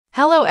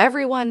Hello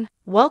everyone,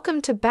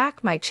 welcome to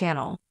back my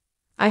channel.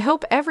 I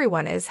hope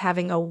everyone is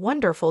having a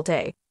wonderful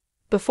day.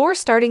 Before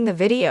starting the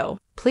video,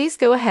 please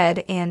go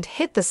ahead and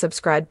hit the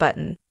subscribe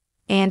button.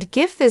 And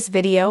give this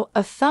video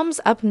a thumbs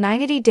up.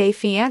 90-Day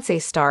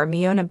Fiancé star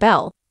Miona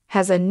Bell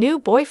has a new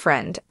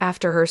boyfriend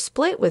after her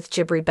split with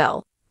Jibri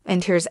Bell.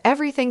 And here's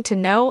everything to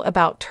know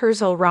about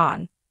Terzel.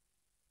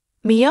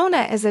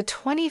 Miona is a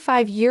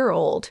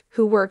 25-year-old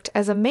who worked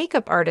as a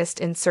makeup artist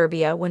in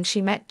Serbia when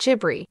she met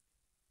Jibri.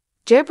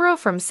 Jibro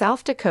from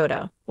South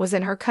Dakota was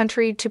in her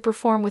country to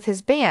perform with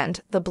his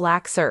band, the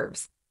Black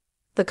Serbs.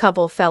 The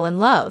couple fell in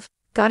love,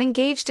 got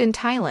engaged in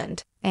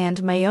Thailand,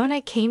 and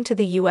Miona came to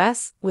the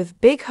US with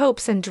big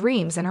hopes and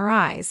dreams in her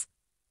eyes.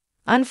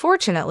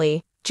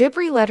 Unfortunately,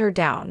 Jibri let her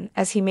down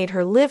as he made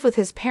her live with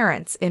his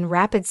parents in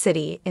Rapid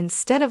City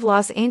instead of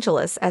Los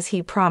Angeles as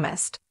he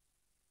promised.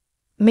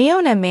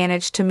 Miona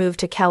managed to move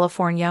to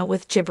California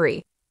with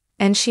Jibri,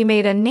 and she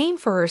made a name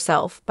for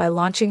herself by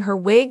launching her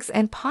wigs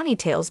and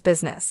ponytails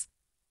business.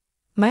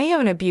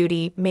 Miona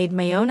Beauty made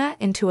Miona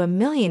into a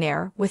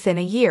millionaire within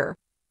a year.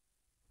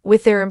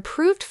 With their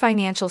improved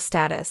financial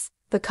status,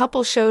 the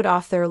couple showed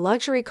off their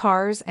luxury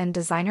cars and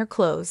designer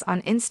clothes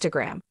on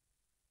Instagram.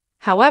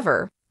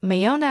 However,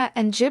 Miona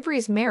and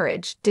Jibri's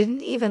marriage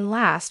didn't even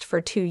last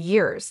for 2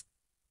 years.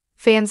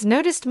 Fans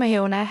noticed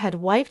Miona had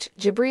wiped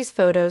Jibri's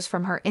photos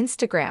from her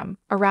Instagram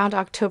around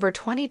October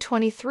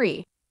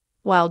 2023,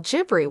 while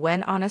Jibri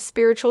went on a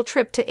spiritual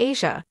trip to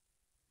Asia.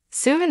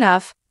 Soon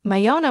enough,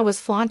 Miona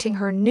was flaunting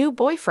her new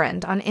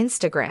boyfriend on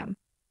Instagram.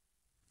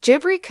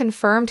 Jibri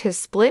confirmed his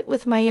split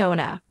with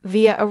Miona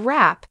via a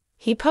rap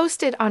he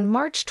posted on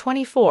March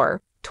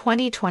 24,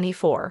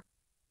 2024.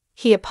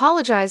 He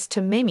apologized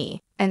to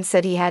Mimi and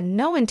said he had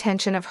no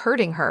intention of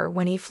hurting her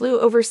when he flew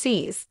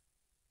overseas.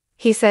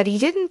 He said he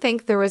didn't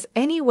think there was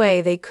any way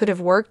they could have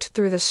worked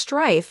through the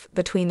strife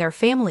between their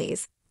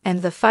families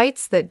and the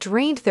fights that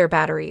drained their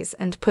batteries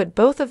and put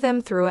both of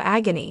them through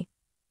agony.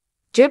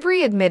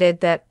 Jibri admitted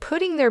that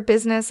putting their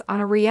business on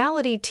a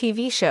reality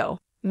TV show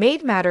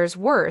made matters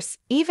worse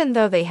even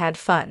though they had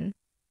fun.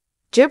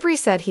 Jibri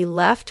said he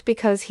left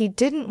because he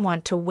didn't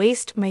want to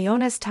waste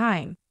Miona's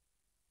time.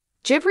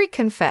 Jibri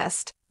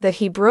confessed that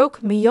he broke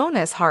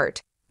Miona's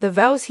heart, the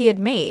vows he had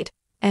made,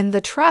 and the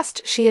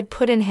trust she had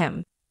put in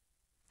him.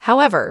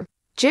 However,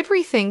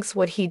 Jibri thinks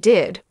what he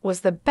did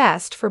was the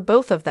best for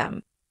both of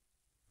them.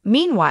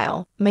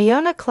 Meanwhile,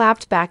 Miona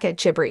clapped back at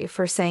Jibri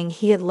for saying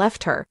he had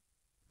left her.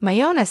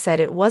 Miona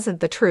said it wasn't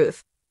the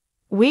truth.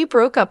 "We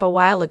broke up a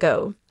while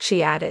ago,"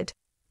 she added.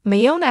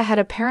 Miona had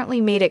apparently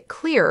made it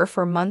clear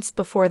for months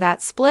before that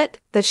split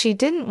that she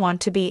didn't want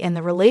to be in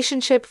the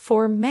relationship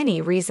for many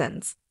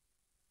reasons.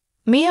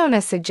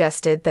 Miona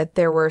suggested that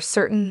there were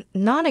certain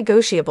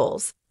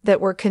non-negotiables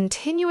that were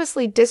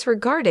continuously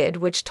disregarded,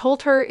 which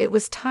told her it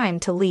was time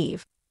to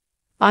leave.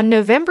 On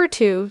November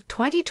 2,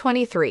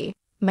 2023,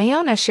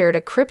 Miona shared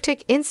a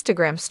cryptic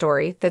Instagram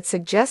story that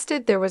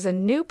suggested there was a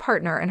new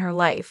partner in her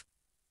life.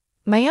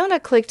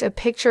 Miona clicked a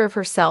picture of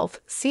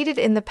herself seated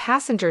in the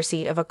passenger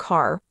seat of a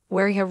car,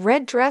 wearing a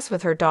red dress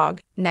with her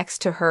dog next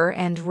to her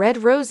and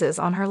red roses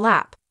on her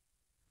lap.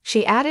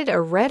 She added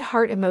a red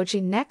heart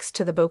emoji next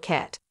to the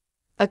bouquet.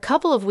 A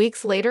couple of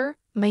weeks later,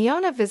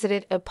 Miona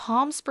visited a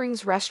Palm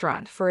Springs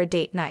restaurant for a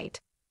date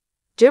night.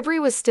 Jibri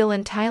was still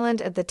in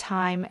Thailand at the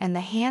time, and the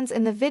hands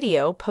in the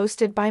video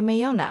posted by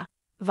Miona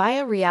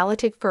via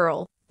Reality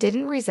Girl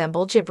didn't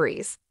resemble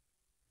Jibri's.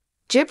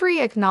 Jibri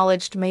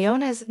acknowledged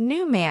Miona's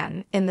new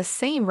man in the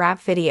same rap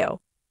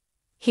video.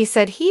 He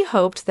said he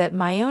hoped that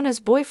Miona's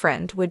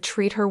boyfriend would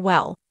treat her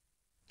well.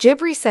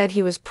 Jibri said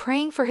he was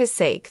praying for his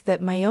sake that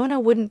Miona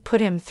wouldn't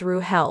put him through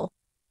hell.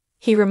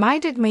 He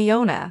reminded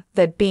Miona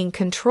that being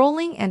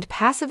controlling and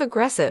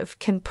passive-aggressive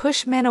can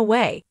push men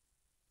away.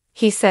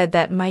 He said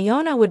that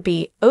Miona would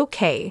be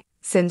okay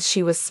since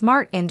she was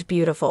smart and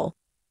beautiful.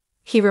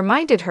 He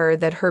reminded her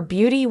that her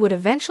beauty would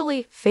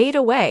eventually fade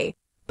away,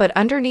 but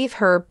underneath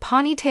her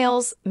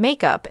ponytails,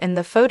 makeup, and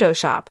the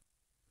Photoshop,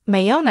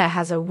 Miona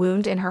has a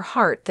wound in her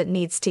heart that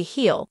needs to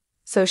heal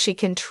so she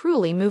can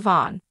truly move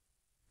on.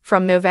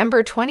 From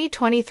November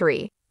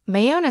 2023,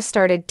 Miona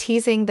started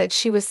teasing that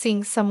she was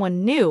seeing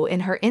someone new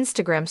in her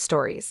Instagram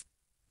stories.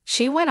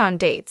 She went on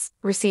dates,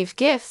 received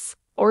gifts,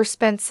 or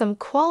spent some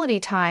quality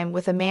time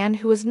with a man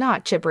who was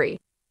not Jibri.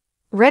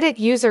 Reddit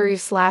user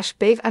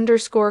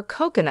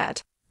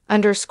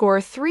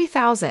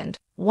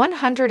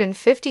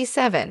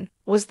 /big_coconut_3157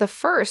 was the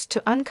first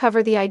to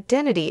uncover the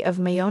identity of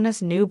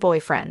Miona's new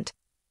boyfriend.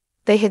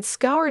 They had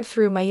scoured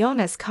through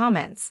Miona's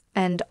comments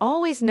and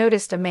always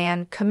noticed a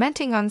man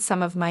commenting on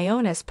some of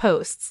Miona's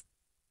posts.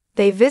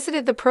 They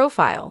visited the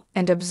profile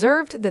and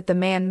observed that the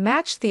man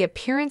matched the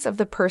appearance of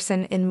the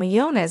person in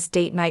Miona's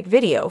date night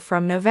video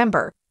from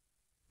November.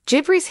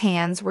 Jibri's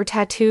hands were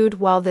tattooed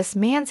while this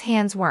man's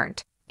hands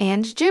weren't,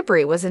 and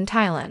Jibri was in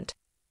Thailand.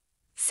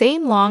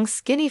 Same long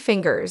skinny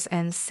fingers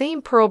and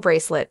same pearl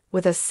bracelet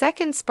with a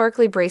second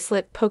sparkly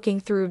bracelet poking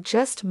through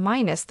just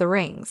minus the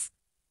rings.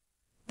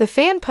 The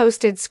fan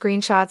posted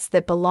screenshots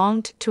that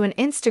belonged to an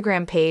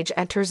Instagram page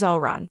at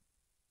Terzel.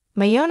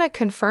 Miona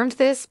confirmed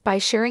this by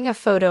sharing a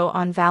photo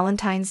on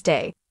Valentine's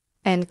Day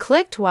and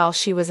clicked while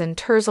she was in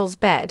Terzel's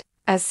bed,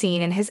 as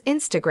seen in his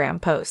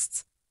Instagram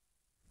posts.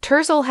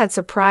 Terzel had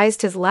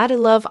surprised his laddie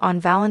love on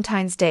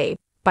Valentine's Day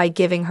by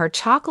giving her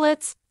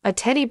chocolates, a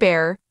teddy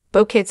bear,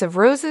 bouquets of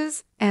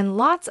roses, and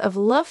lots of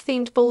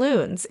love-themed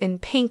balloons in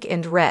pink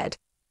and red.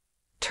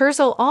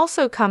 Terzel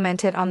also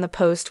commented on the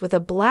post with a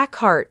black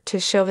heart to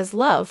show his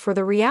love for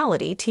the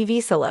reality TV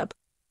celeb.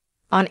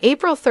 On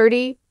April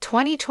 30,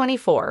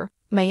 2024,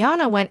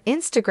 Miona went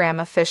Instagram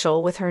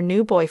official with her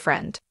new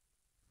boyfriend.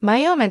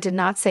 Miona did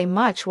not say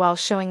much while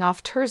showing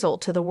off Terzel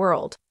to the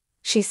world.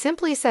 She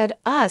simply said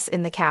 "us"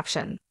 in the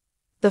caption.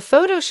 The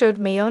photo showed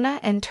Miona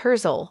and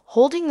Terzel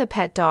holding the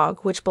pet dog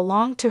which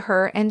belonged to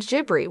her and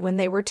Jibri when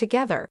they were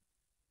together.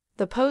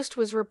 The post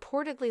was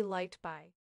reportedly liked by